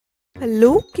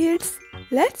Hello kids,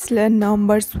 let's learn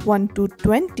numbers 1 to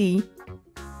 20.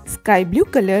 Sky blue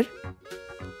color,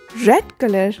 red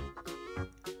color,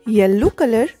 yellow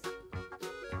color,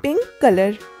 pink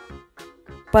color,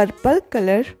 purple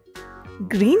color,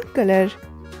 green color,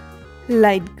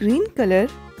 light green color,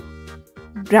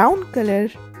 brown color,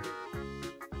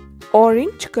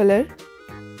 orange color,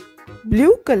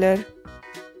 blue color,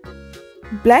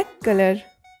 black color,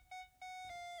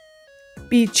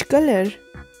 peach color,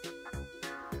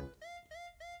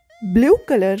 blue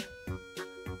color.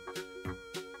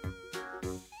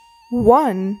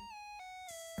 1.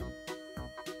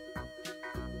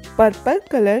 Purple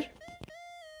color.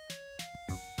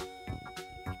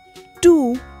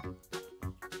 2.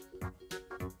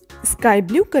 Sky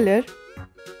blue color.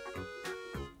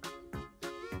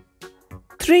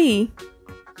 3.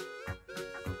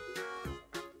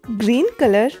 Green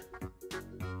color.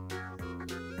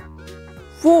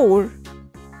 4.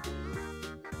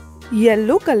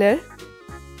 Yellow color.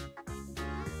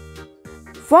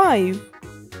 5.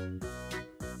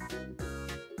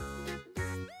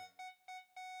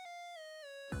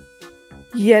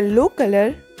 Yellow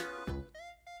color.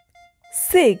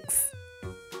 6.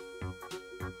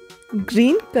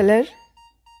 Green color.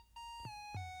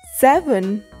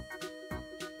 7.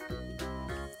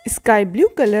 Sky blue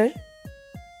color.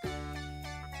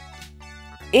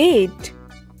 8.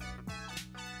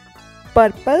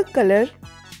 Purple color.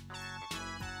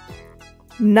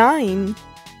 9.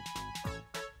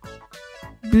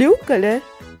 Blue color.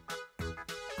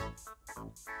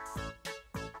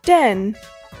 10.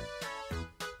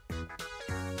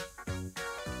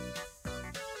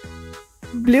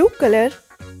 Blue color.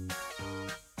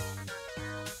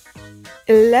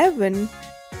 11.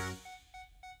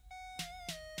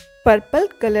 Purple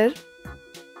color.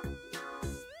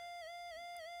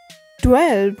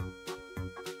 12.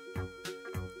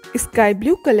 Sky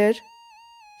blue color.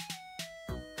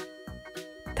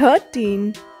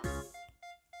 13.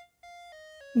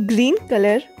 Green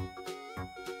color.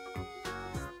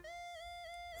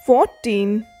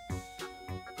 14.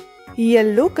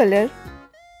 Yellow color.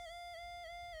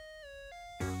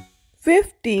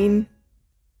 15.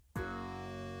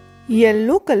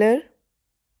 Yellow color.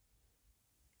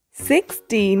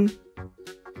 16.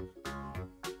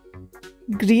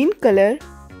 Green color.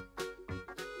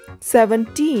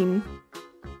 17.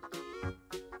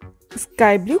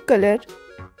 Sky blue color.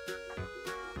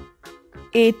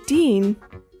 18.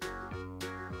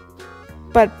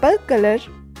 Purple color.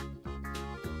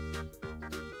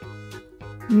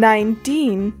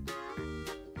 19.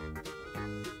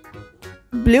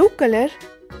 Blue color.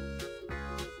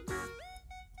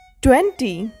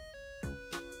 20.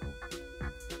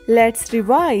 Let's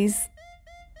revise.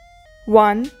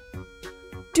 1,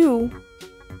 2,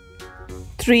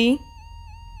 3,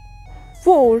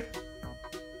 4,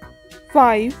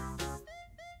 5,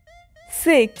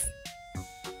 6,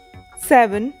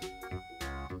 7,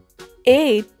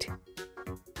 8,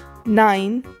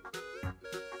 9,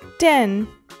 10,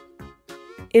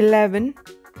 11,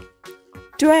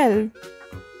 12,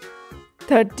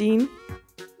 13,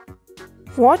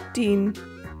 14,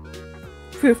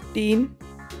 15,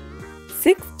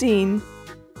 16,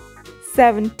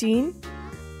 17,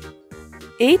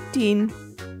 18,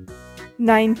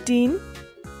 19,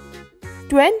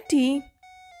 20.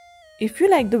 If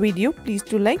you like the video, please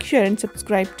do like, share and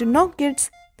subscribe to Kids.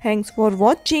 Thanks for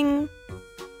watching.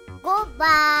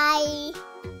 Goodbye.